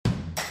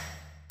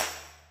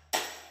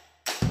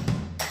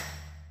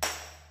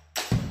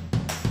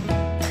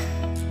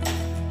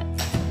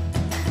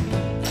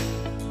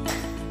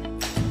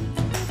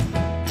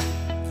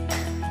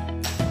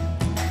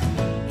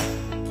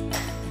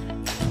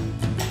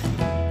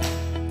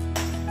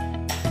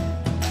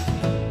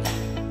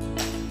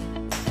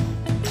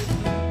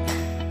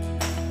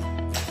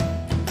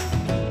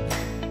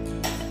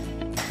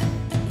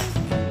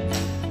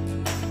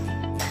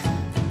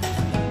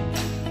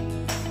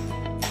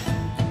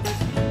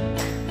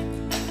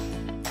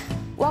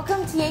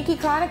to Yankee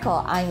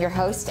Chronicle. I'm your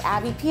host,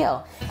 Abby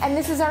Peel, and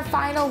this is our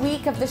final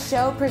week of the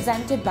show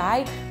presented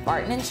by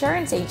Barton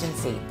Insurance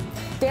Agency.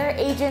 Their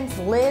agents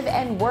live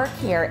and work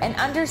here and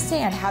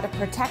understand how to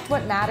protect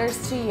what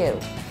matters to you.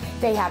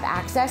 They have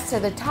access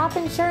to the top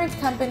insurance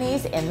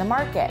companies in the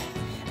market.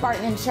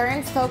 Barton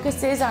Insurance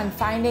focuses on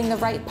finding the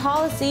right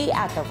policy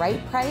at the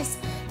right price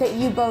that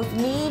you both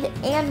need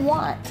and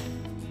want.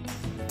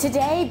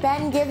 Today,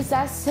 Ben gives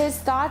us his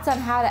thoughts on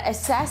how to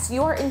assess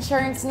your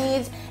insurance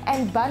needs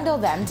and bundle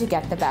them to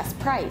get the best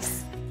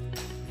price.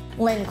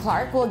 Lynn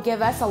Clark will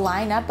give us a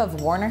lineup of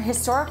Warner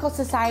Historical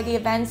Society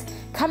events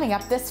coming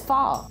up this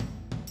fall.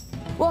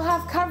 We'll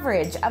have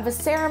coverage of a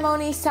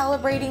ceremony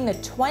celebrating the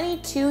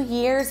 22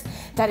 years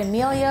that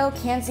Emilio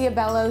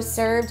Cancio-Bello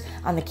served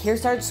on the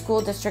Kearsarge School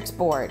District's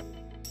board.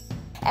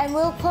 And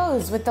we'll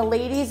close with the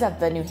ladies of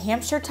the New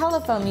Hampshire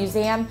Telephone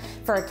Museum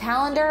for a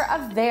calendar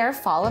of their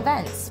fall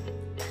events.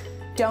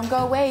 Don't go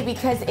away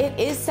because it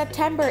is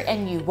September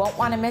and you won't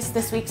want to miss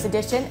this week's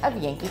edition of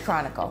Yankee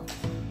Chronicle.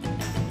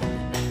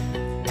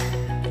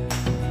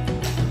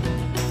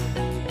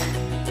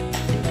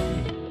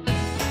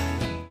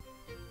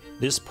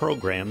 This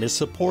program is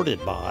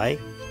supported by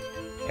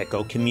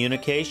Echo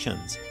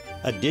Communications,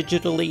 a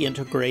digitally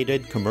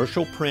integrated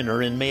commercial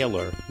printer and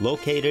mailer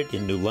located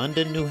in New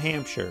London, New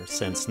Hampshire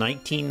since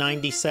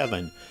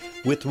 1997,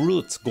 with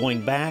roots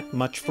going back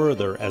much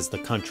further as the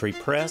country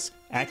press,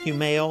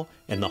 AccuMail,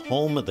 and the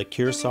home of the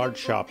Kearsarge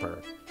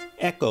shopper.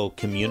 Echo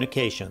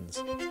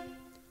Communications.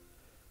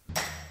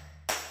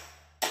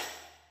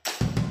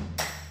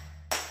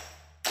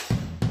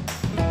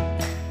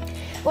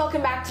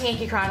 Welcome back to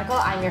Yankee Chronicle.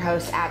 I'm your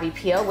host, Abby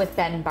Peel, with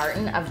Ben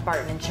Barton of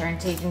Barton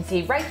Insurance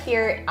Agency right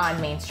here on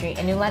Main Street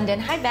in New London.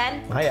 Hi,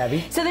 Ben. Hi,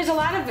 Abby. So there's a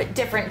lot of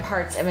different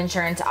parts of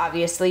insurance,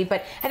 obviously,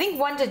 but I think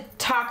one to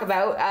talk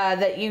about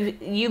that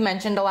you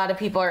mentioned a lot of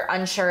people are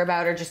unsure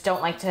about or just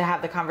don't like to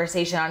have the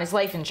conversation on is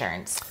life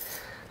insurance.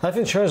 Life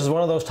insurance is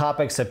one of those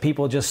topics that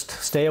people just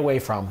stay away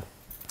from.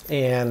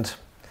 And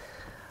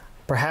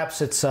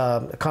perhaps it's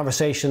a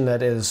conversation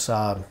that is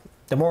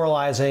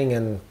demoralizing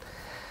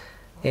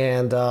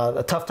and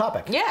a tough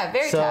topic. Yeah,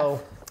 very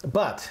tough.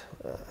 But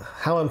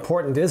how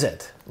important is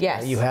it?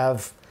 Yes. You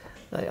have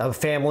a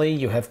family,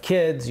 you have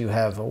kids, you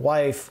have a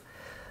wife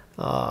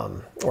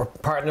or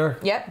partner,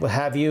 yep, what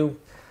have you,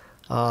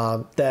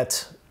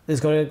 that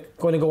is going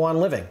to go on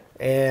living.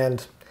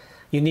 And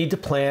you need to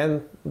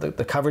plan the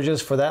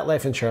coverages for that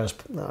life insurance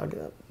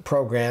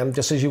program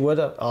just as you would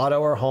an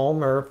auto or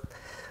home or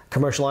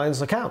commercial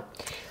lines account.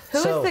 Who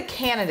is the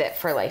candidate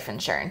for life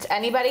insurance?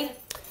 Anybody?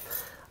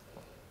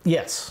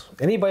 Yes,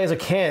 anybody is a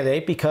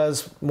candidate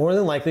because more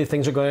than likely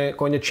things are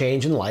going to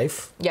change in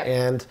life. Yep.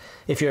 And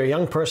if you're a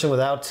young person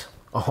without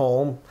a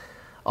home,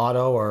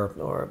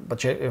 auto,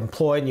 but you're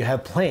employed and you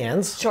have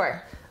plans,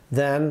 sure,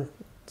 then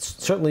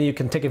certainly you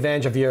can take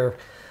advantage of your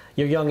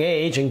young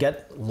age and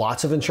get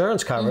lots of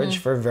insurance coverage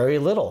for very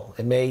little.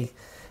 It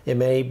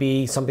may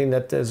be something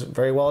that is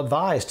very well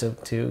advised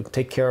to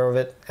take care of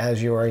it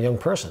as you are a young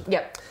person.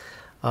 Yep.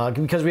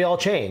 Because we all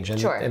change, and,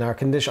 sure, and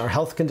our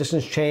health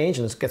conditions change,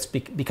 and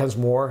it becomes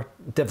more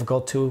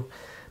difficult to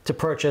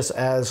purchase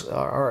as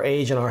our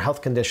age and our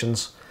health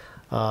conditions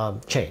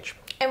change.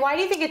 And why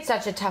do you think it's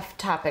such a tough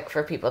topic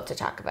for people to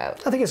talk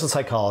about? I think it's the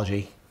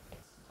psychology.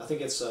 I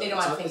think it's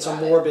a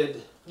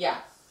morbid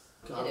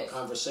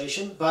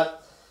conversation,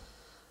 but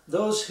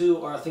those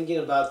who are thinking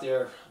about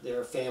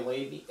their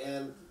family,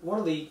 and one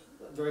of the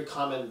very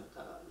common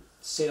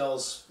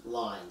sales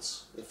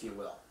lines, if you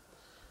will.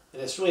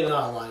 And it's really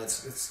not a line,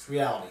 it's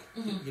reality.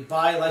 Mm-hmm. You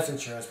buy life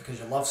insurance because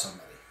you love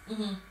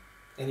somebody,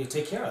 and you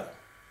take care of them.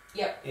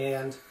 Yep.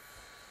 And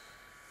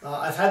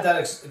I've had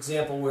that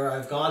example where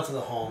I've gone to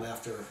the home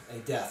after a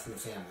death in the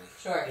family.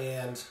 Sure.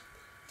 And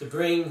to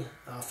bring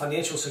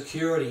financial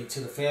security to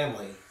the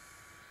family,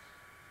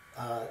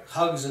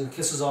 hugs and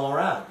kisses all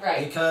around.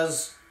 Right.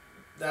 Because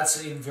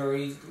that's a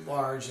very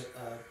large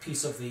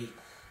piece of the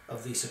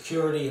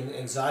security and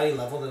anxiety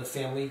level that a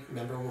family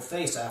member will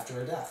face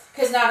after a death.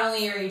 Because not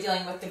only are you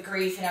dealing with the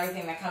grief and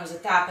everything that comes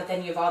with that, but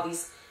then you have all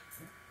these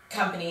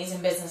companies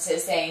and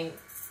businesses saying,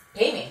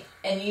 pay me,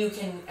 and you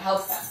can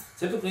help them.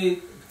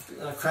 Typically,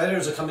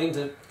 creditors are coming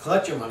to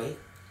collect your money,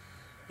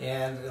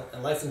 and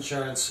a life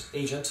insurance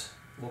agent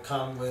will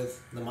come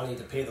with the money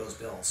to pay those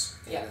bills.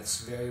 And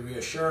it's very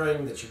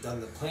reassuring that you've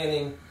done the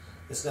planning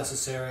that's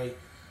necessary.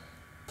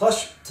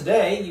 Plus,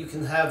 today, you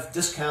can have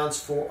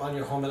discounts on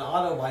your home and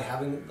auto by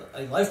having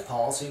a life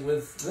policy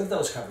with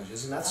those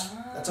coverages. And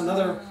that's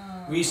another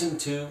reason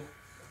to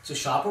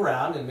shop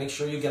around and make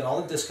sure you get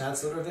all the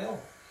discounts that are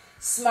available.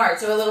 Smart.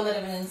 So a little bit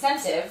of an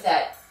incentive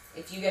that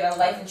if you get a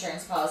life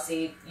insurance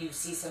policy, you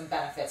see some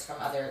benefits from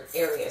other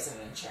areas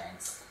of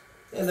insurance.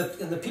 And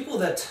the people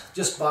that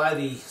just buy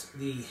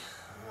the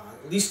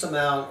least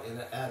amount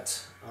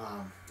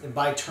and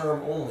buy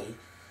term only,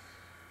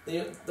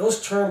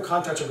 those term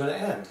contracts are going to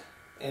end.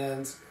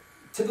 And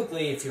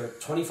typically, if you're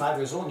 25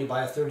 years old and you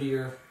buy a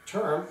 30-year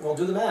term, well,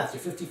 do the math.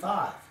 You're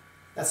 55.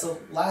 That's the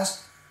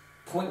last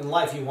point in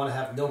life you want to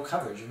have no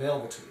coverage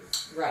available to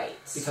you. Right.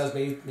 Because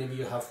maybe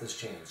your health has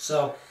changed.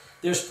 So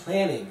there's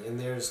planning, and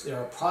there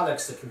are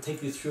products that can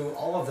take you through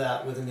all of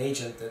that with an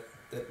agent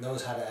that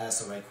knows how to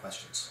ask the right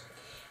questions.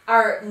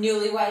 Are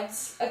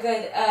newlyweds a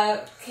good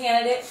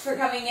candidate for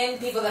coming in?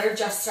 People that are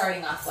just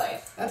starting off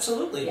life?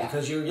 Absolutely, Yeah.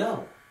 because you're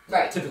young,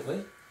 right?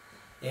 Typically.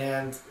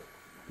 And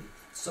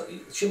so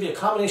it should be a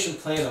combination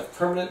plan of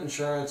permanent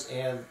insurance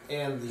and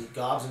the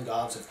gobs and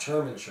gobs of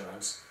term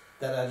insurance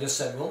that I just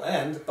said will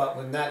end, but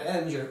when that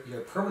ends,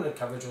 your permanent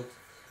coverage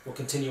will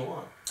continue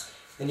on.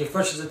 And you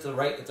purchase it at the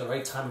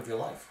right time of your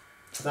life.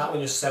 Not when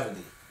you're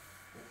 70.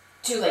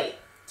 Too late.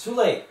 Too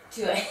late.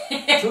 Too late.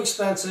 Too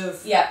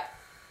expensive. Yep.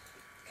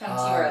 Come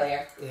to you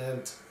earlier.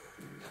 And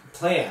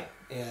plan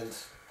and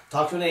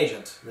talk to an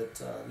agent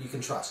that you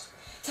can trust.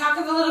 Talk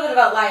a little bit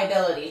about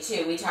liability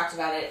too. We talked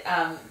about it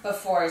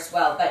before as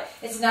well, but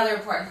it's another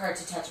important part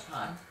to touch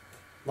upon.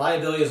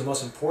 Liability is the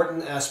most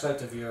important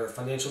aspect of your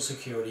financial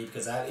security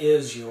because that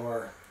is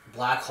your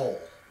black hole.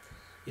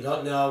 You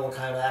don't know what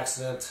kind of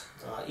accident,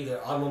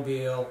 either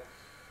automobile,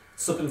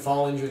 slip and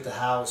fall injury at the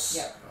house,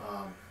 yep.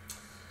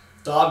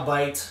 Dog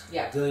bite,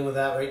 yep. Dealing with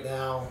that right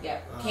now.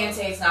 Yep. Can't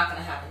say it's not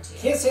going to happen to you.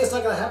 Can't say it's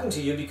not going to happen to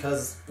you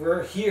because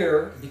we're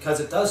here because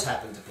it does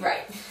happen to people.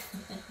 Right.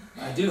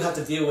 I do have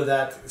to deal with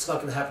that it's not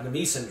going to happen to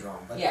me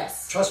syndrome. But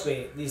yes. Trust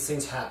me, these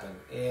things happen.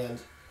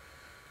 And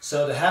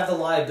so to have the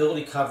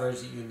liability coverage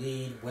that you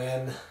need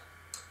when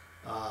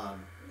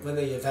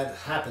the event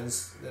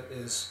happens that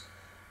is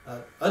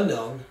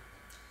unknown,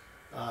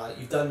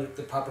 you've done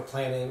the proper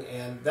planning,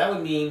 and that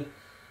would mean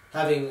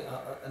having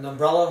an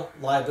umbrella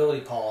liability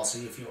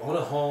policy. If you own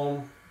a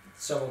home,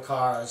 several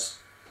cars,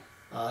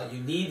 you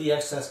need the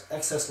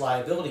excess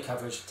liability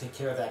coverage to take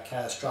care of that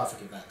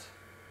catastrophic event.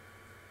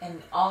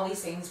 And all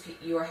these things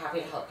you are happy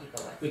to help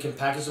people with. We can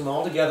package them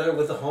all together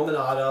with the home and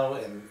auto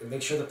and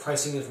make sure the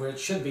pricing is where it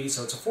should be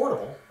so it's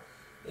affordable.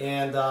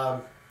 And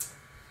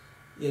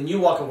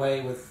you walk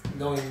away with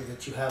knowing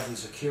that you have the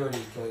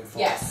security going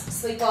forward. Yes,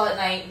 sleep well at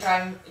night,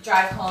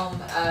 drive home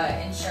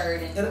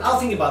insured. And I'll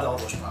think about all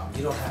those problems.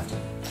 You don't have to.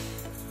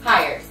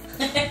 Hired.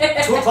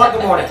 2 o'clock in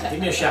the morning. Give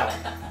me a shout.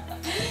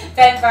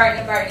 Ben Barton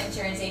of Barton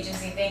Insurance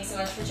Agency, thanks so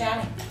much for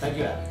chatting. Thank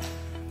you, Abby.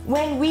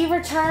 When we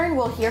return,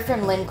 we'll hear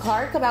from Lynn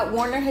Clark about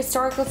Warner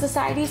Historical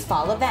Society's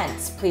fall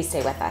events. Please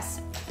stay with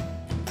us.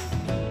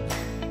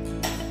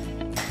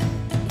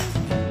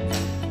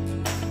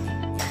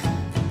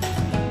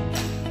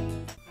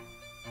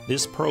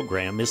 This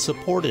program is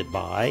supported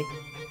by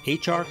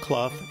H.R.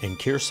 Clough and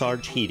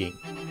Kearsarge Heating.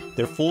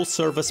 Their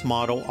full-service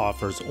model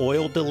offers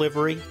oil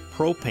delivery,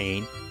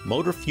 propane,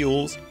 motor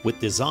fuels with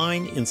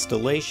design,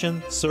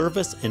 installation,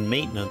 service, and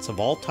maintenance of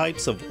all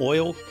types of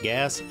oil,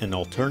 gas, and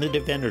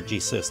alternative energy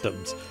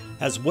systems,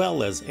 as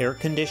well as air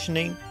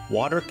conditioning,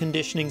 water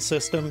conditioning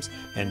systems,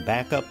 and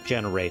backup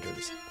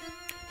generators.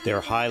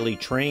 Their highly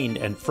trained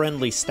and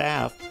friendly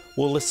staff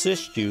will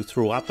assist you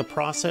throughout the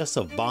process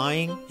of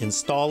buying,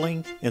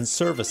 installing, and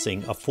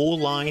servicing a full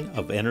line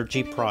of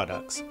energy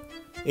products.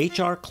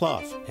 H.R.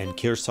 Clough and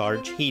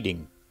Kearsarge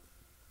Heating.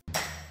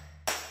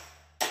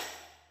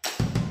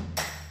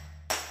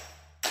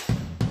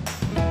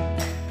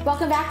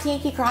 Welcome back to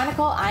Yankee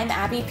Chronicle. I'm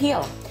Abby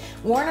Peel.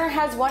 Warner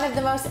has one of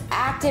the most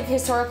active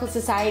historical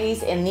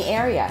societies in the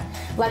area.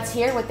 Let's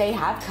hear what they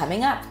have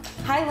coming up.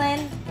 Hi,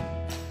 Lynn.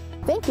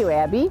 Thank you,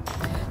 Abby.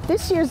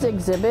 This year's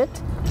exhibit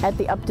at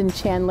the Upton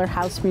Chandler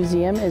House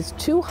Museum is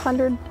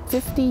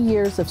 250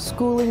 years of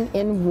schooling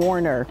in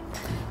Warner,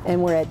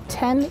 and we're at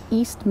 10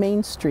 East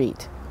Main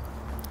Street.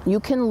 You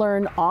can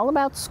learn all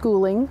about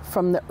schooling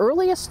from the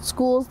earliest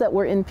schools that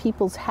were in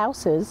people's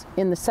houses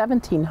in the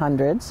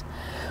 1700s.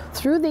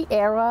 Through the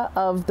era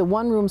of the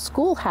one-room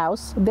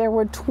schoolhouse, there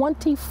were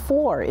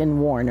 24 in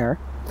Warner,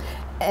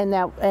 and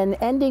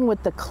ending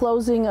with the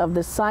closing of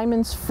the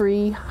Simons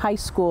Free High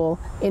School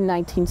in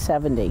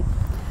 1970.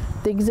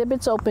 The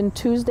exhibit's open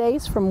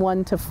Tuesdays from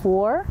 1 to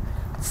 4,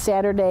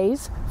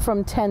 Saturdays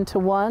from 10 to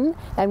 1,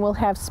 and we'll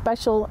have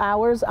special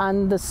hours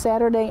on the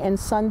Saturday and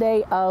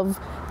Sunday of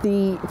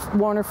the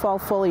Warner Fall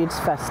Foliage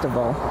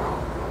Festival.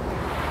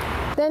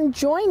 Then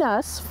join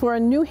us for a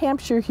New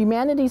Hampshire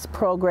Humanities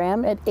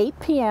program at 8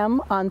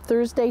 p.m. on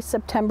Thursday,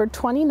 September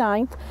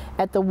 29th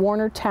at the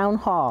Warner Town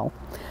Hall.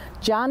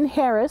 John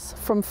Harris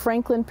from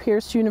Franklin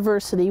Pierce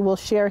University will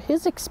share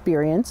his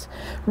experience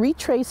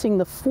retracing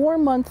the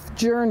 4-month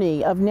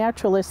journey of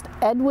naturalist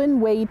Edwin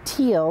Wade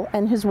Teal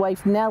and his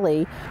wife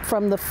Nellie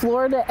from the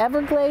Florida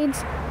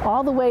Everglades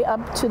all the way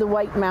up to the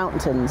White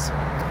Mountains.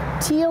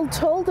 Teal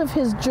told of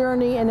his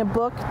journey in a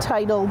book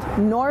titled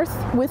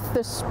North with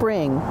the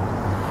Spring.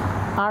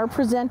 Our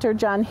presenter,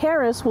 John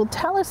Harris, will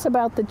tell us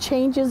about the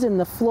changes in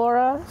the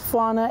flora,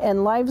 fauna,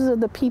 and lives of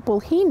the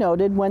people he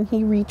noted when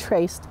he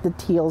retraced the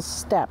Teal's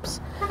steps.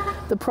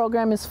 The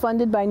program is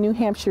funded by New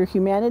Hampshire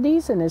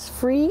Humanities and is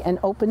free and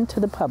open to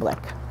the public.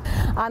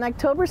 On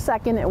October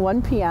 2nd at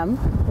 1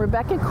 p.m.,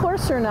 Rebecca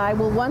Corser and I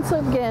will once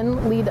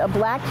again lead a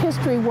Black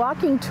History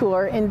walking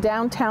tour in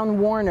downtown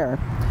Warner.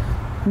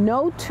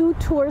 No two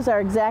tours are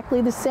exactly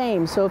the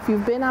same, so if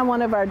you've been on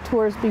one of our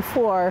tours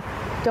before,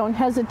 don't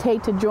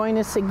hesitate to join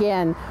us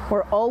again.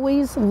 We're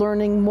always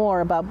learning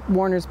more about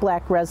Warner's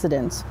Black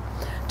residents.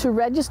 To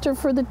register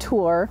for the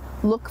tour,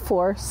 look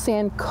for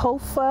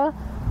Sankofa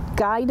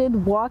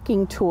Guided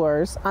Walking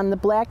Tours on the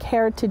Black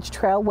Heritage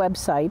Trail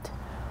website,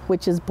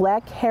 which is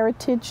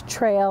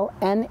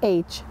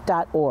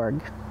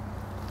blackheritagetrailnh.org.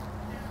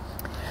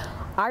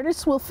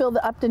 Artists will fill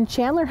the Upton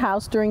Chandler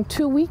House during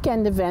 2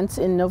 weekend events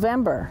in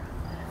November.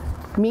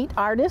 Meet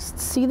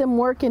artists, see them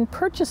work, and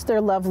purchase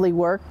their lovely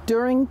work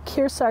during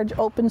Kearsarge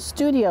Open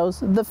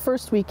Studios the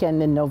first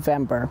weekend in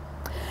November.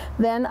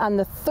 Then on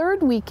the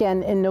third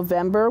weekend in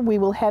November, we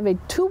will have a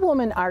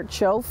two-woman art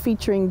show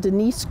featuring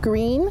Denise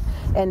Green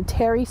and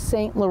Terry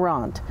St.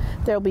 Laurent.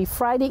 There will be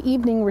Friday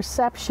evening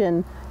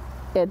reception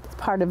as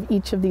part of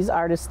each of these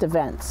artist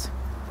events.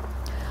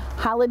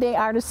 Holiday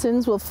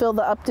artisans will fill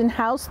the Upton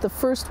House the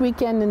first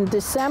weekend in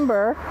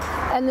December,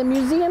 and the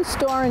museum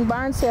store and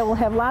barn sale will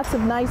have lots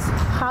of nice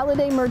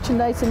holiday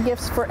merchandise and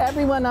gifts for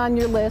everyone on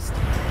your list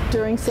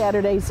during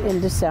Saturdays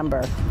in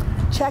December.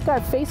 Check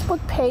our Facebook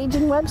page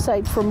and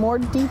website for more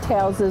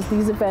details as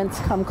these events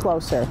come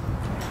closer.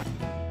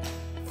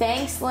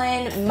 Thanks,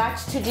 Lynn.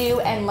 Much to do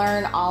and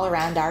learn all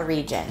around our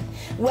region.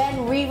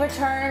 When we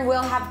return,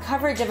 we'll have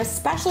coverage of a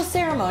special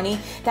ceremony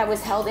that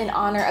was held in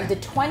honor of the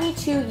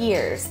 22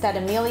 years that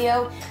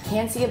Emilio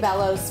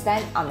Cancio-Bello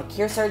spent on the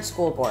Kearsarge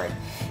School Board.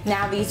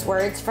 Now these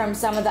words from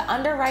some of the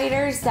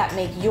underwriters that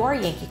make your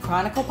Yankee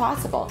Chronicle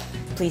possible.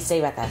 Please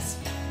stay with us.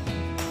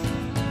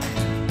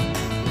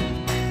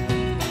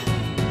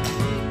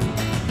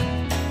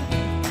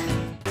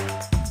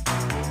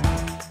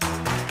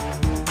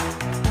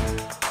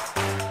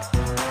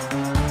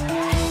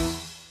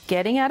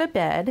 Getting out of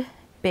bed,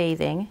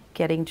 bathing,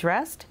 getting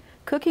dressed,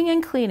 cooking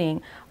and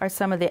cleaning are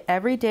some of the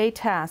everyday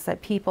tasks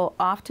that people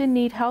often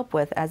need help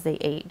with as they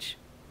age.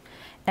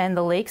 And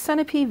the Lake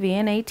Sunapee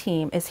V&A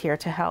team is here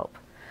to help.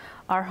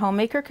 Our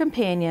homemaker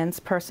companions,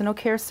 personal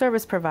care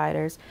service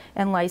providers,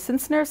 and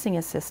licensed nursing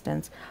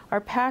assistants are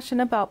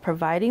passionate about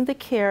providing the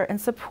care and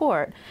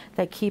support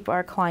that keep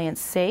our clients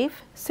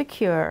safe,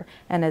 secure,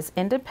 and as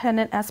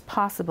independent as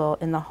possible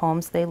in the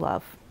homes they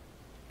love.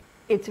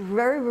 It's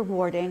very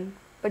rewarding.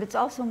 But it's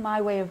also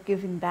my way of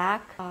giving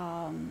back.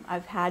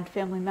 I've had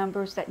family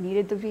members that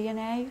needed the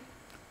V&A,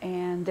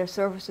 and their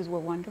services were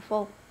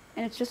wonderful.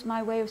 And it's just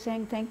my way of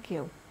saying thank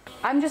you.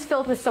 I'm just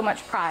filled with so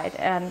much pride,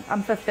 and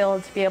I'm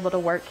fulfilled to be able to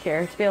work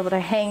here, to be able to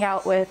hang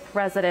out with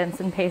residents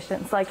and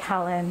patients like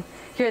Helen,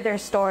 hear their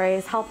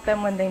stories, help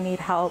them when they need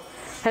help,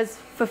 has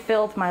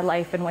fulfilled my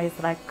life in ways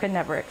that I could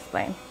never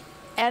explain.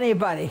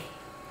 Anybody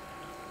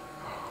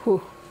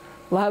who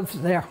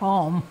loves their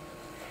home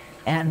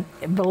and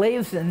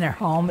believes in their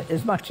home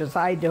as much as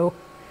I do,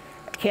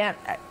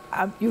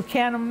 you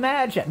can't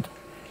imagine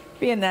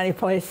being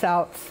anyplace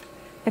else.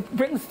 It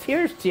brings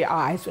tears to your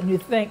eyes when you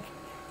think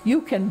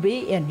you can be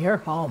in your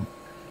home.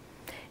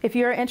 If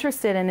you are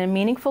interested in a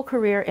meaningful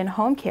career in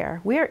home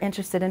care, we are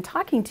interested in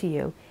talking to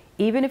you,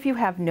 even if you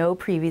have no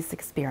previous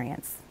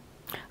experience.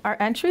 Our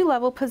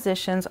entry-level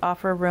positions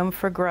offer room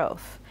for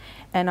growth,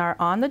 and our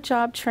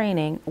on-the-job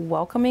training,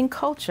 welcoming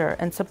culture,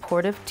 and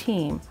supportive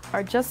team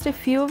are just a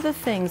few of the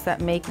things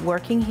that make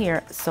working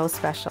here so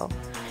special.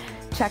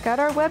 Check out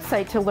our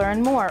website to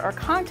learn more or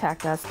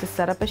contact us to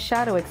set up a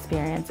shadow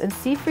experience and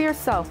see for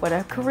yourself what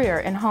a career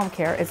in home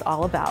care is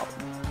all about.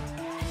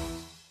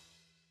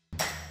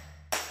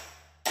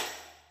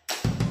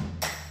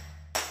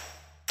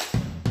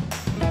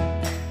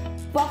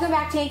 Welcome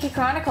back to Yankee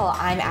Chronicle.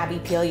 I'm Abby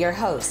Peel, your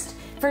host.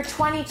 For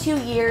 22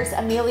 years,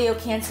 Emilio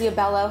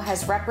Cancio-Bello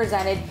has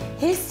represented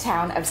his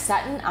town of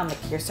Sutton on the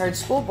Kearsarge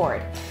School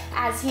Board.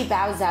 As he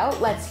bows out,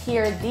 let's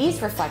hear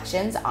these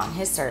reflections on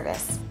his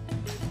service.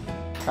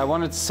 I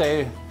wanted to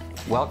say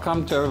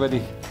welcome to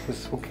everybody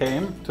who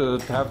came to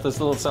have this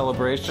little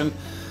celebration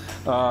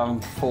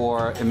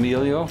for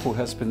Emilio, who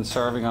has been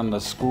serving on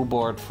the school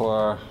board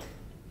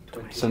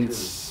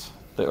since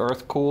the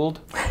earth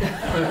cooled,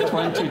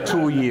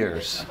 22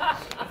 years.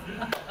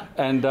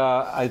 And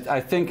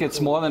I think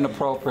it's more than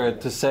appropriate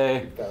to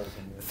say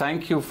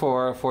thank you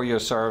for your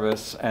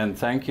service, and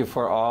thank you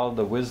for all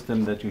the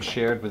wisdom that you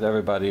shared with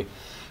everybody.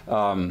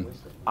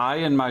 I,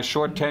 in my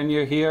short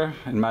tenure here,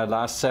 in my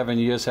last 7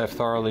 years, have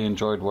thoroughly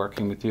enjoyed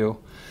working with you.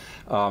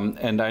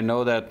 And I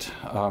know that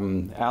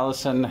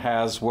Allison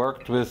has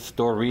worked with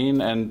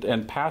Doreen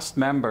and past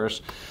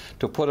members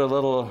to put a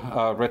little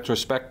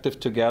retrospective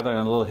together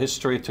and a little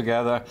history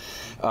together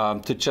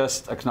to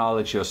just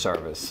acknowledge your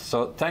service.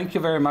 So thank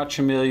you very much,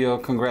 Emilio.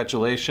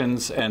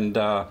 Congratulations, and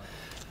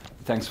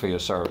thanks for your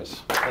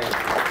service.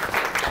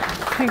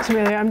 Thanks,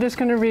 Emilio. I'm just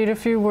going to read a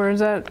few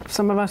words that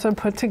some of us have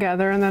put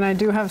together, and then I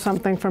do have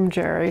something from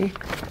Jerry.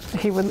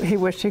 He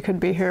wished he could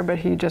be here, but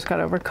he just got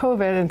over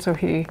COVID, and so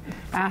he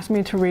asked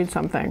me to read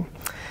something.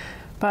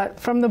 But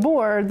from the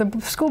board,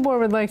 the school board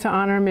would like to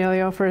honor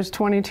Emilio for his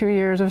 22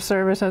 years of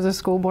service as a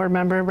school board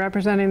member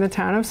representing the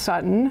town of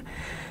Sutton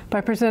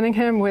by presenting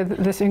him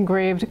with this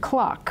engraved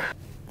clock.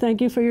 Thank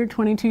you for your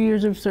 22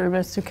 years of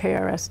service to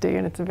KRSD,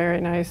 and it's a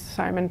very nice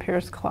Simon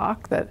Pierce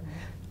clock that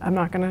I'm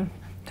not going to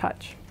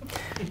touch.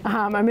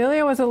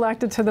 Emilio was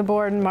elected to the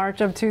board in March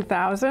of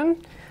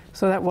 2000,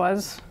 so that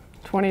was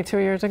 22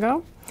 years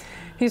ago.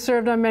 He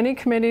served on many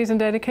committees and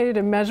dedicated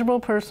immeasurable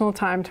personal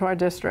time to our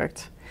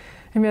district.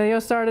 Emilio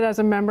started as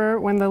a member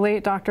when the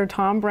late Dr.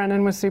 Tom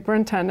Brennan was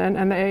superintendent,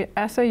 and the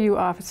SAU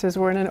offices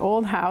were in an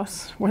old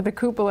house where the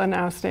cupola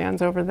now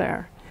stands over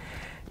there.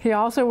 He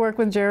also worked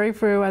with Jerry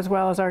Frew as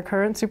well as our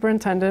current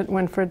superintendent,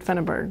 Winfred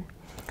Finneberg.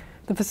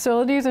 The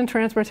facilities and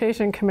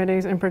transportation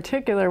committees in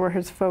particular were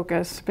his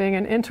focus, being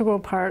an integral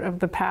part of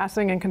the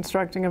passing and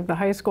constructing of the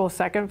high school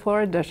second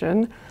floor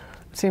addition,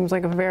 seems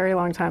like a very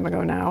long time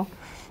ago now,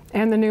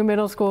 and the new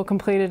middle school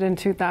completed in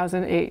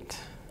 2008.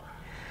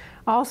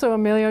 Also,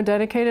 Emilio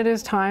dedicated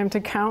his time to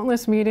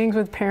countless meetings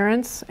with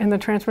parents in the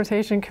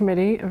Transportation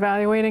Committee,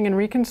 evaluating and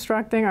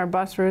reconstructing our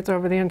bus routes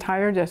over the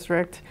entire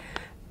district.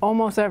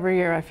 Almost every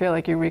year, I feel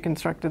like you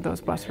reconstructed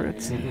those bus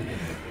routes.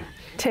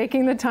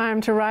 Taking the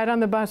time to ride on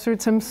the bus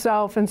routes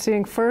himself and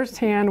seeing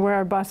firsthand where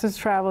our buses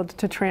traveled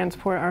to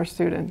transport our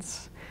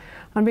students.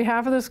 On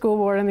behalf of the school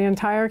board and the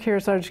entire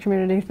Kearsarge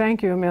community,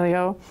 thank you,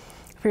 Emilio,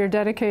 for your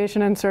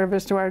dedication and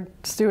service to our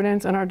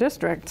students and our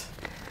district.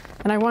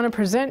 And I want to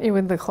present you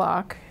with the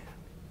clock.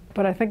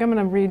 But I think I'm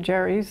going to read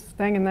Jerry's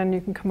thing, and then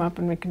you can come up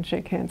and we can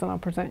shake hands, and I'll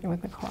present you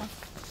with the clock.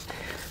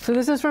 So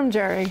this is from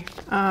Jerry.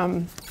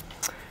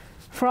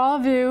 For all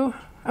of you,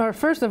 or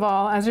first of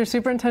all, as your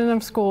superintendent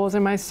of schools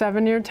in my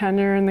 7-year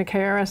tenure in the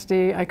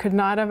KRSD, I could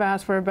not have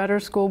asked for a better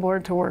school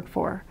board to work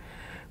for.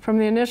 From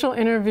the initial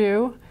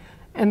interview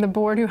and the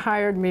board who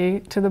hired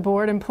me to the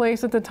board in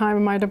place at the time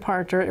of my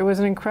departure, it was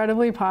an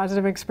incredibly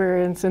positive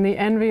experience and the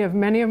envy of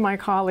many of my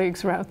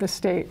colleagues throughout the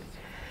state.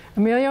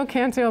 Emilio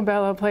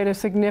Cancio-Bello played a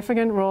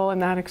significant role in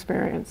that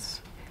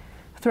experience.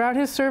 Throughout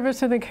his service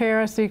to the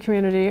KRSD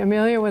community,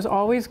 Emilio was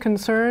always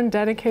concerned,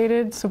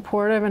 dedicated,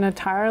 supportive, and a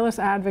tireless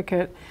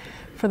advocate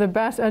for the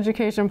best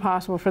education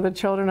possible for the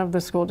children of the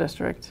school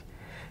district.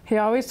 He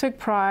always took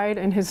pride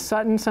in his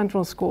Sutton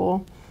Central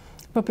School,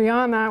 but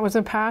beyond that was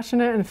a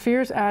passionate and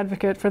fierce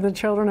advocate for the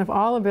children of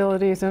all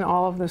abilities in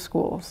all of the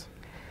schools.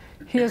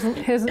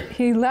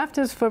 He left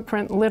his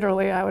footprint,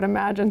 literally, I would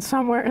imagine,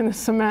 somewhere in the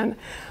cement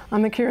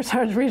on the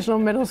Kearsarge Regional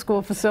Middle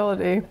School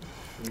facility,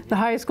 the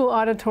high school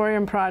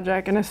auditorium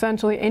project, and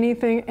essentially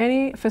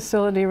any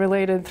facility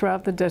related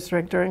throughout the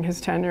district during his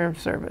tenure of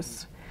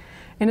service.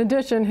 In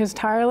addition, his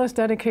tireless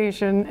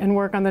dedication and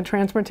work on the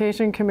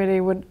Transportation Committee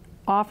would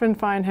often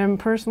find him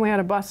personally at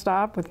a bus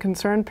stop with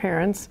concerned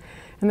parents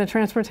and the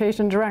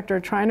transportation director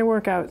trying to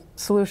work out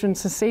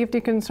solutions to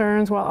safety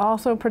concerns while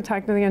also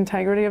protecting the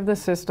integrity of the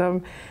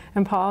system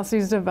and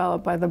policies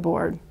developed by the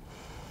board.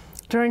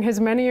 During his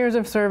many years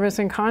of service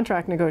in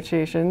contract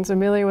negotiations,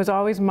 Emilio was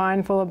always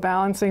mindful of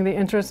balancing the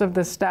interests of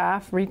the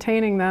staff,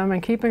 retaining them,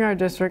 and keeping our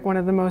district one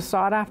of the most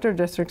sought-after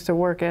districts to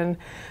work in,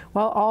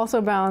 while also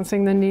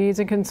balancing the needs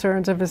and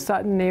concerns of his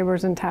Sutton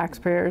neighbors and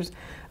taxpayers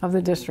of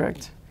the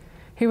district.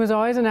 He was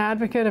always an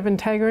advocate of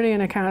integrity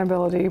and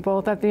accountability,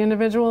 both at the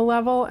individual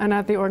level and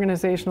at the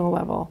organizational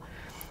level.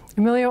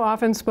 Emilio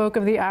often spoke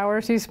of the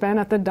hours he spent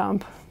at the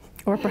dump,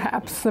 or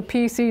perhaps the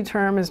PC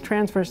term is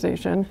transfer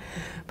station,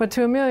 but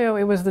to Emilio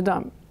it was the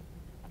dump,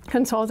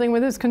 consulting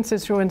with his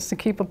constituents to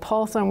keep a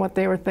pulse on what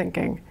they were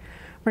thinking.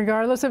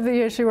 Regardless of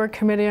the issue or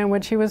committee on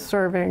which he was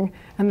serving,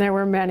 and there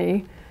were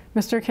many,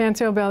 Mr.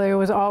 Cancio-Bello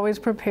was always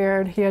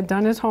prepared. He had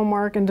done his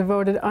homework and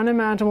devoted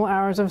unimaginable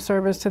hours of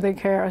service to the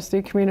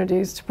KRSD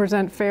communities to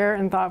present fair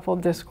and thoughtful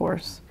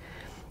discourse.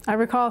 I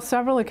recall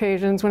several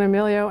occasions when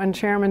Emilio and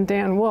Chairman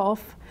Dan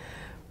Wolf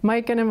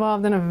might get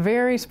involved in a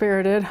very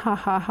spirited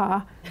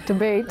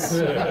debates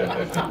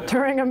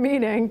during a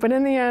meeting, but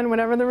in the end,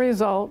 whatever the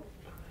result,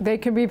 they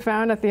could be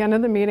found at the end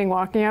of the meeting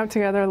walking out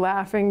together,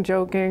 laughing,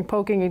 joking,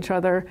 poking each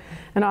other,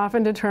 and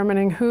often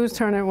determining whose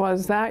turn it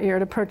was that year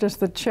to purchase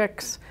the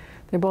chicks.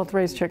 They both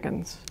raised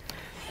chickens.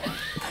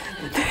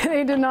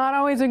 They did not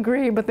always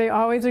agree, but they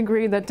always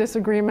agreed that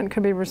disagreement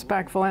could be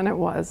respectful, and it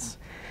was.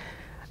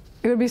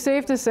 It would be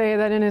safe to say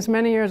that in his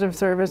many years of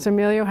service,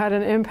 Emilio had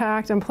an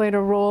impact and played a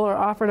role or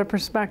offered a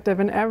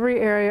perspective in every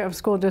area of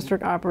school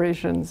district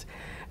operations,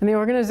 and the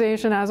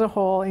organization as a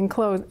whole. In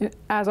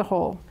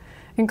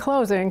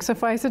closing,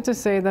 suffice it to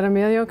say that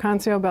Emilio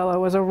Cancio-Bello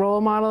was a role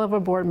model of a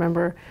board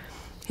member.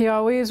 He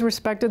always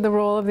respected the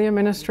role of the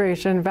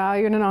administration,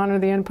 valued and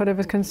honored the input of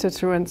his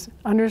constituents,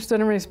 understood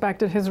and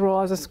respected his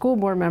role as a school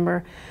board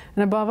member,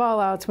 and above all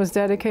else was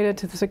dedicated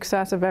to the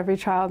success of every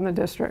child in the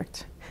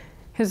district.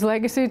 His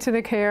legacy to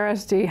the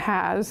KRSD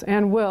has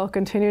and will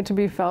continue to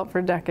be felt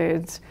for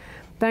decades.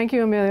 Thank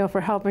you, Emilio,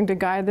 for helping to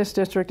guide this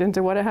district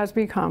into what it has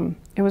become.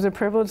 It was a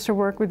privilege to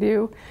work with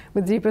you.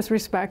 With deepest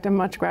respect and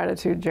much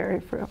gratitude, Jerry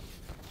Frew.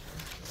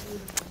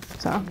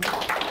 So.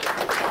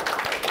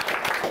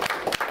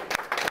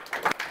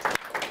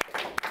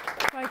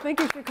 I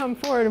think you should come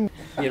forward.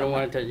 You don't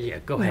want to touch it? Yeah,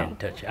 go ahead and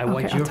touch it. I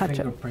want your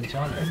fingerprints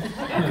on it.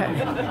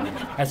 Okay.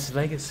 That's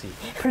legacy.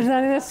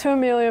 Presenting this to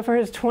Emilio for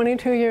his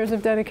 22 years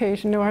of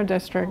dedication to our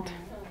district.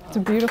 It's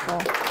beautiful.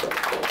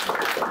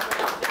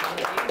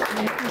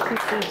 If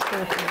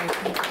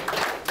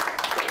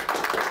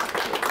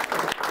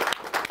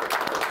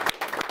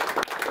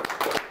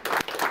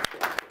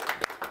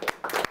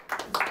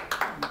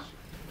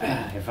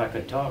I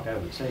could talk, I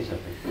would say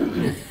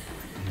something.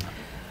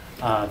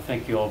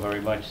 Thank you all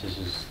very much. This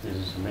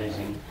is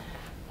amazing.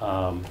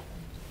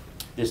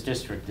 This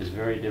district is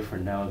very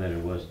different now than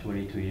it was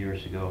 22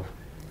 years ago,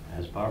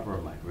 as Barbara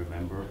might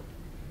remember,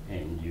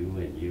 and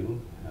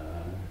you,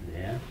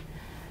 yeah.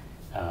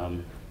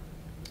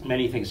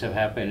 Many things have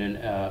happened,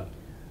 and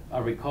I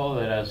recall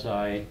that as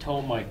I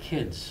told my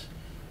kids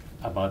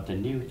about the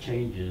new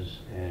changes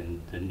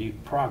and the new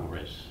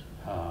progress,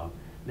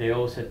 they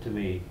all said to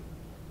me,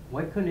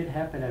 why couldn't it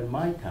happen at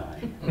my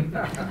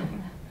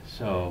time?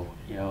 So,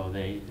 you know,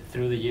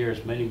 through the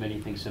years,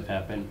 many things have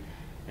happened,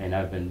 and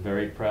I've been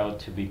very proud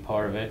to be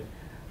part of it.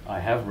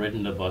 I have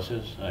ridden the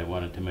buses. I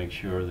wanted to make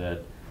sure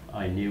that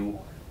I knew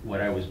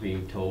what I was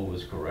being told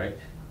was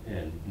correct,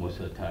 and most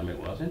of the time it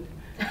wasn't.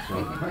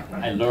 So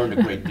I learned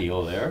a great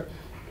deal there.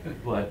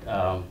 But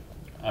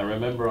I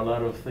remember a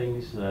lot of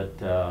things that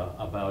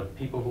about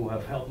people who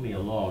have helped me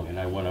along, and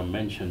I want to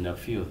mention a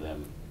few of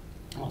them.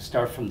 I'll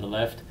start from the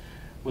left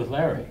with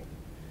Larry.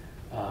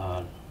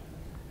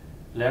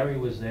 Larry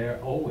was there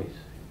always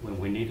when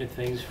we needed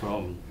things,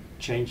 from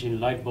changing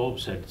light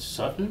bulbs at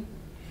Sutton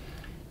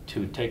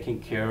to taking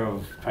care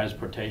of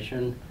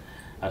transportation,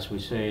 as we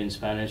say in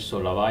Spanish,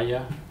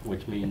 solavalla,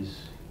 which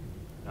means,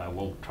 I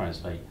won't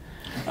translate.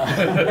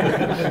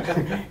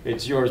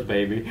 It's yours,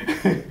 baby.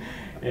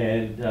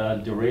 And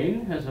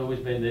Doreen has always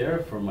been there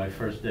from my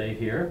first day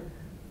here.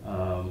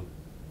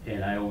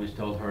 And I always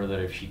told her that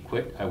if she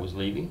quit, I was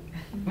leaving.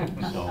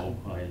 So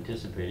I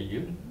anticipated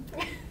you.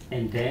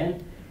 And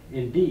Dan,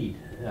 indeed,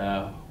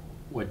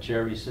 what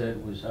Jerry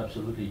said was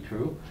absolutely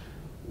true.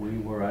 We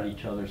were at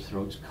each other's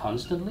throats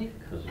constantly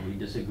because we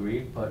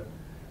disagreed, but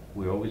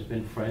we've always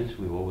been friends.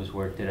 We've always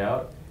worked it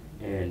out.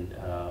 And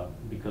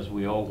because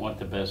we all want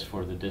the best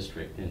for the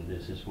district, and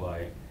this is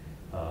why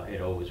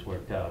it always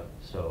worked out.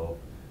 So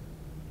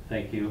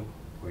thank you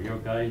for your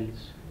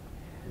guidance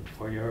and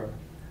for your,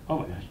 oh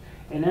my gosh.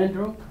 And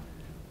Andrew,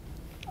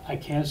 I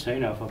can't say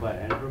enough about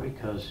Andrew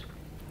because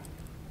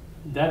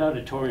that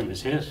auditorium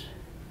is his.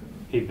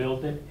 He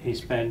built it. He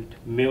spent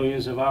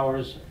millions of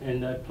hours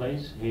in that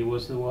place. He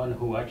was the one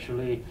who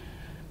actually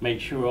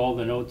made sure all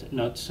the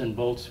nuts and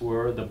bolts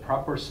were the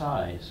proper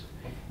size,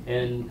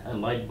 and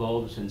light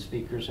bulbs and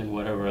speakers and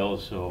whatever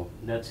else. So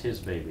that's his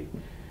baby.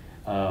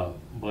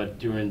 But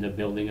during the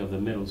building of the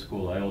middle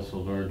school, I also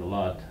learned a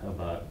lot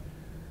about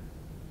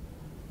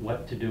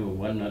what to do,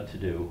 what not to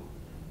do,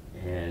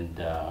 and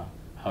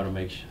how to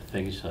make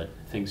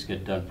things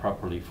get done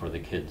properly for the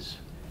kids.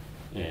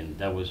 And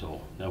that was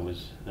all. That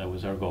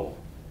was our goal.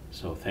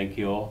 So thank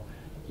you all.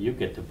 You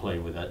get to play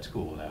with that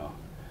school now.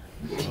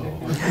 So.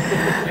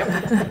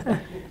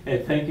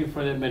 And thank you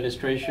for the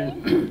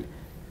administration.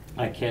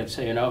 I can't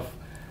say enough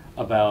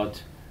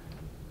about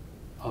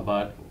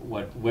what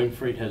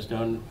Winfried has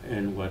done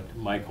and what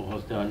Michael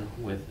has done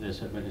with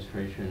this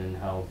administration and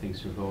how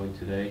things are going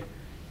today.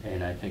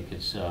 And I think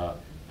it's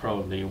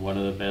probably one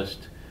of the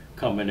best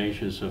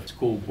combinations of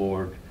school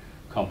board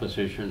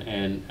composition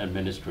and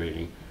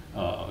administrating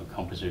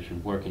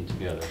composition working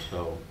together.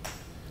 So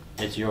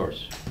it's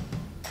yours.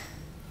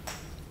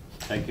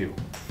 Thank you.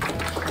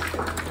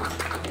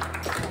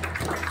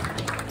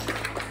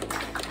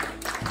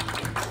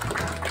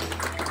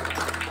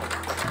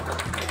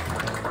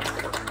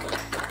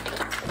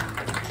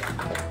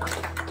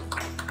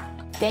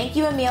 Thank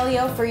you,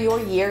 Emilio, for your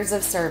years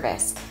of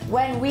service.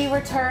 When we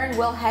return,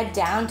 we'll head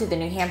down to the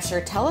New Hampshire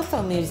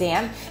Telephone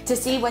Museum to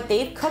see what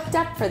they've cooked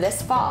up for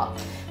this fall.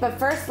 But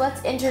first,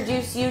 let's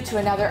introduce you to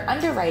another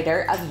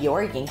underwriter of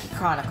your Yankee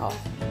Chronicle.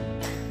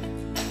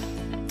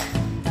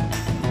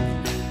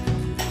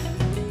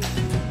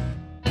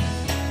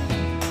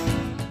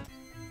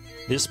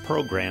 This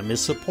program is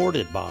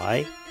supported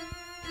by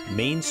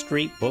Main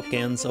Street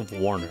Bookends of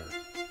Warner.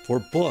 For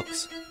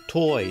books,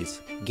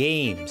 toys,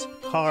 games,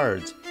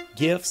 cards,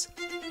 gifts,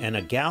 and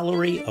a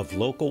gallery of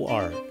local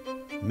art.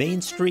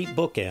 Main Street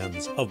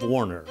Bookends of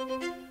Warner.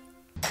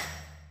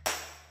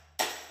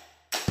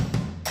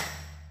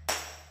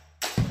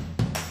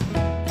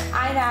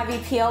 I'm Abby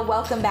Peel.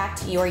 Welcome back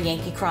to your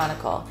Yankee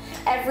Chronicle.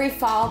 Every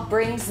fall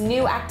brings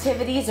new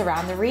activities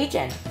around the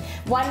region.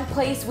 One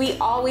place we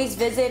always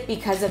visit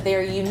because of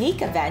their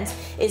unique events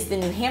is the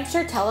New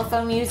Hampshire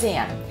Telephone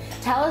Museum.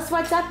 Tell us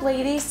what's up,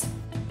 ladies.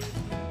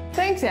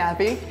 Thanks,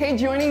 Abby. Hey,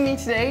 joining me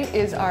today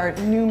is our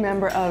new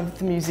member of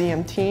the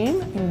museum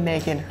team,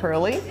 Megan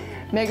Hurley.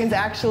 Megan's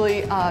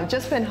actually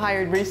just been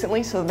hired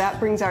recently, so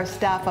that brings our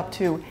staff up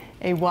to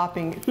a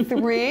whopping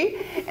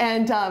 3.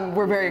 And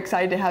we're very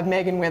excited to have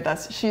Megan with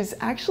us. She's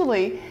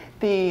actually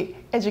the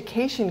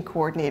education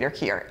coordinator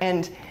here.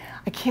 And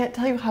I can't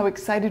tell you how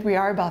excited we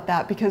are about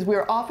that, because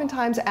we're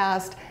oftentimes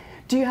asked,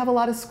 do you have a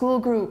lot of school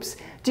groups?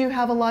 Do you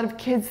have a lot of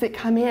kids that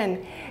come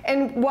in?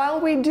 And while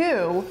we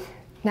do,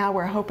 now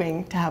we're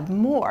hoping to have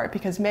more,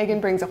 because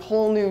Megan brings a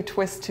whole new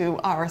twist to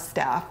our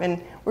staff,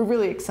 and we're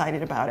really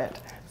excited about it.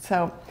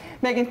 So,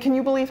 Megan, can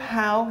you believe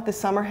how the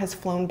summer has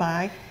flown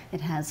by? It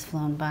has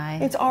flown by.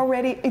 It's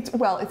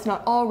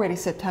not already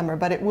September,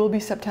 but it will be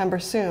September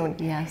soon.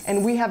 Yes.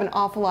 And we have an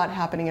awful lot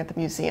happening at the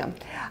museum.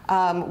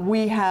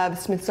 We have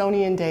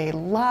Smithsonian Day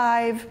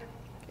Live,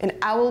 an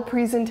owl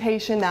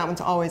presentation. That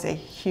one's always a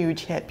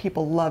huge hit.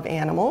 People love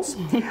animals.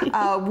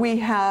 We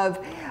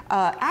have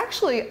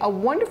actually a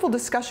wonderful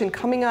discussion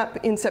coming up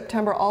in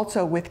September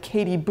also with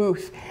Katie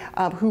Booth,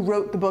 who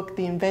wrote the book,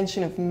 The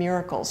Invention of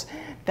Miracles.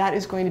 That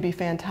is going to be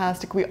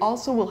fantastic. We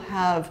also will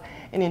have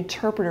an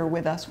interpreter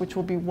with us, which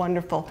will be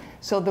wonderful.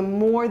 So the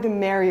more the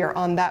merrier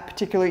on that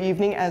particular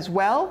evening as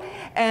well.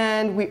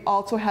 And we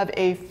also have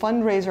a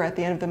fundraiser at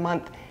the end of the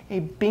month,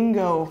 a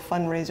bingo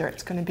fundraiser.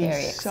 It's going to be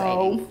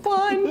so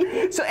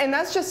fun. So, and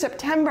that's just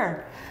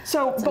September.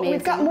 So, but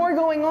we've got more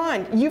going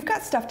on. You've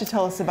got stuff to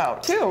tell us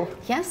about too.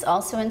 Yes,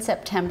 also in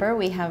September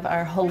we have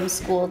our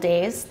homeschool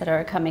days that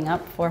are coming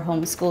up for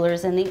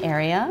homeschoolers in the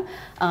area.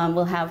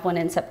 We'll have one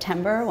in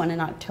September, one in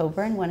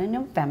October, and one in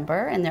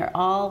November, and they're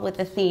all with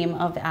the theme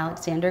of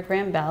Alexander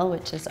Graham Bell,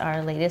 which is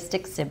our latest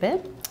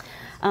exhibit.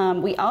 I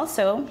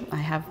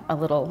have a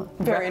little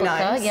replica.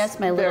 Nice. Yes,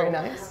 my Very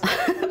little nice.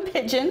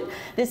 pigeon.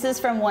 This is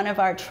from one of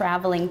our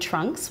traveling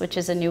trunks, which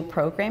is a new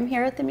program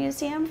here at the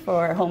museum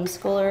for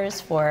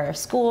homeschoolers, for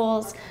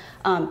schools,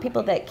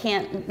 people that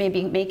can't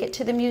maybe make it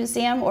to the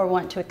museum or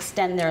want to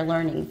extend their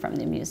learning from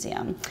the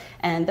museum.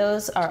 And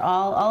those are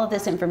all of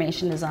this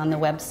information is on the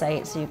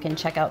website, so you can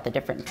check out the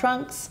different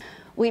trunks.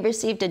 We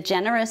received a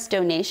generous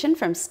donation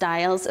from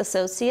Stiles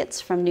Associates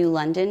from New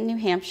London, New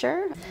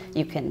Hampshire.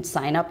 You can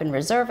sign up and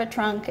reserve a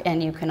trunk,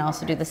 and you can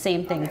also do the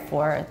same thing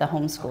for the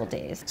homeschool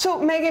days.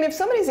 So Megan, if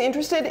somebody's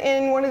interested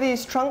in one of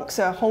these trunks,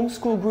 a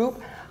homeschool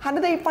group, how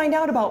do they find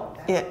out about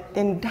it,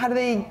 and how do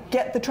they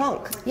get the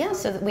trunk? Yeah,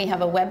 so we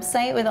have a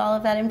website with all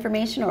of that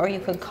information, or you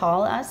could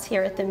call us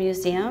here at the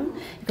museum.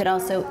 You could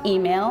also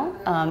email.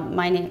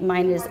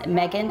 Mine is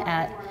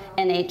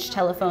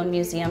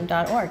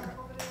megan@nhtelephonemuseum.org.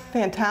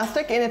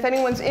 Fantastic. And if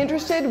anyone's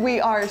interested, we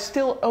are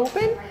still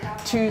open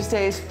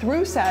Tuesdays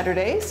through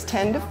Saturdays,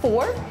 10 to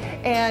 4.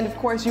 And of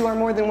course, you are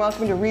more than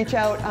welcome to reach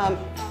out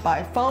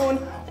by phone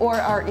or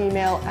our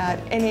email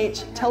at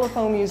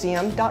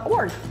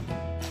nhttelephonemuseum.org.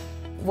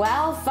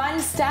 Well, fun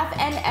stuff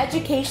and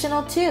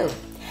educational too.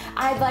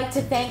 I'd like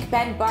to thank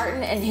Ben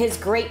Barton and his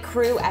great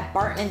crew at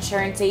Barton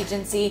Insurance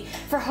Agency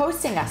for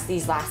hosting us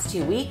these last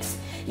 2 weeks.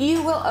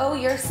 You will owe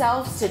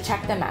yourselves to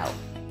check them out.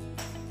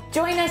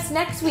 Join us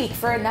next week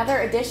for another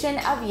edition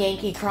of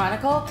Yankee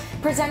Chronicle,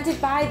 presented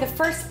by the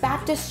First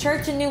Baptist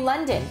Church in New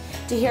London,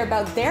 to hear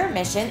about their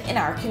mission in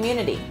our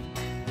community.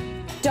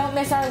 Don't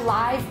miss our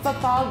live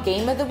football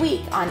game of the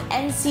week on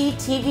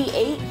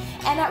NCTV8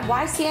 and at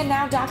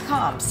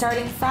ycnnow.com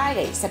starting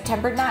Friday,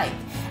 September 9th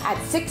at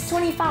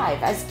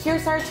 6:25 as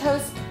Kearsarge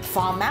hosts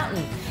Fall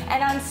Mountain,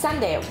 and on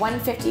Sunday at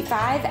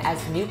 1:55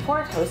 as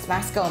Newport hosts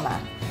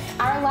Mascoma.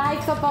 Our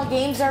live football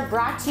games are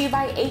brought to you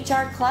by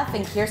H.R. Clough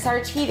and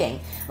Kearsarge Heating,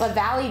 La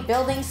Valley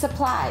Building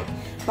Supply,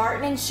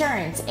 Barton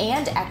Insurance,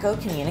 and Echo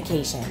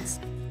Communications.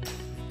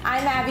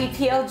 I'm Abby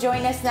Peel.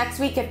 Join us next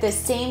week at this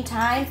same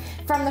time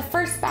from the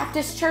First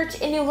Baptist Church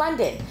in New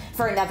London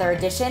for another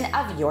edition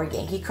of Your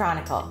Yankee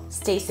Chronicle.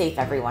 Stay safe,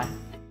 everyone.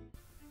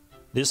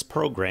 This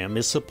program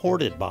is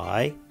supported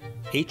by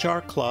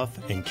H.R. Clough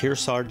and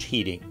Kearsarge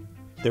Heating.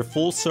 Their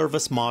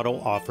full-service model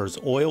offers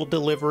oil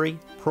delivery,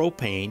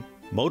 propane,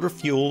 motor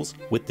fuels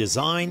with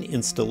design,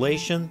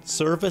 installation,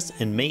 service,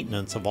 and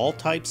maintenance of all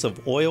types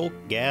of oil,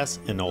 gas,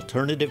 and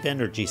alternative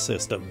energy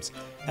systems,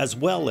 as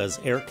well as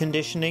air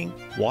conditioning,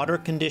 water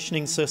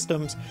conditioning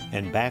systems,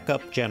 and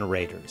backup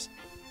generators.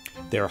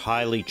 Their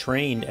highly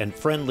trained and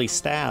friendly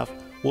staff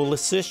will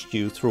assist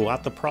you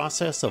throughout the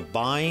process of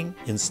buying,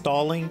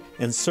 installing,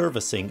 and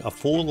servicing a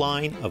full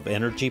line of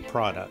energy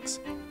products.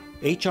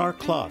 H.R.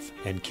 Clough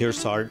and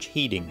Kearsarge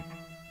Heating.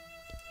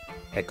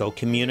 Echo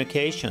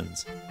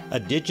Communications, a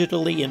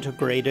digitally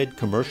integrated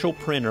commercial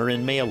printer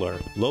and mailer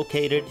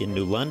located in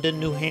New London,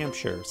 New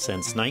Hampshire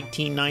since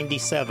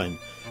 1997,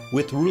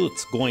 with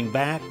roots going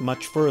back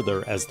much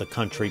further as the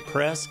country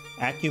press,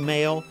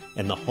 AccuMail,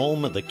 and the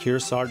home of the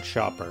Kearsarge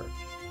shopper.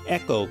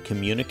 Echo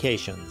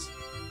Communications.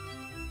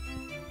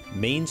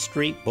 Main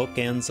Street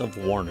Bookends of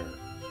Warner,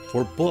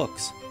 for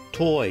books,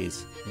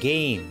 toys,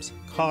 games,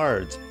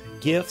 cards,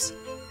 gifts,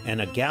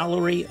 and a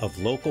gallery of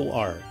local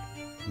art.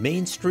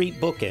 Main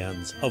Street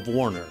Bookends of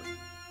Warner.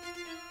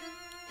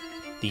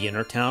 The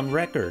Innertown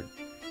Record,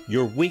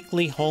 your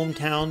weekly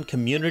hometown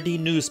community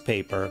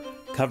newspaper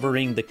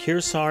covering the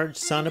Kearsarge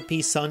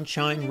Sunapee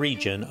Sunshine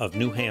region of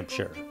New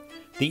Hampshire.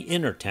 The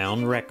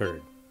Innertown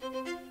Record.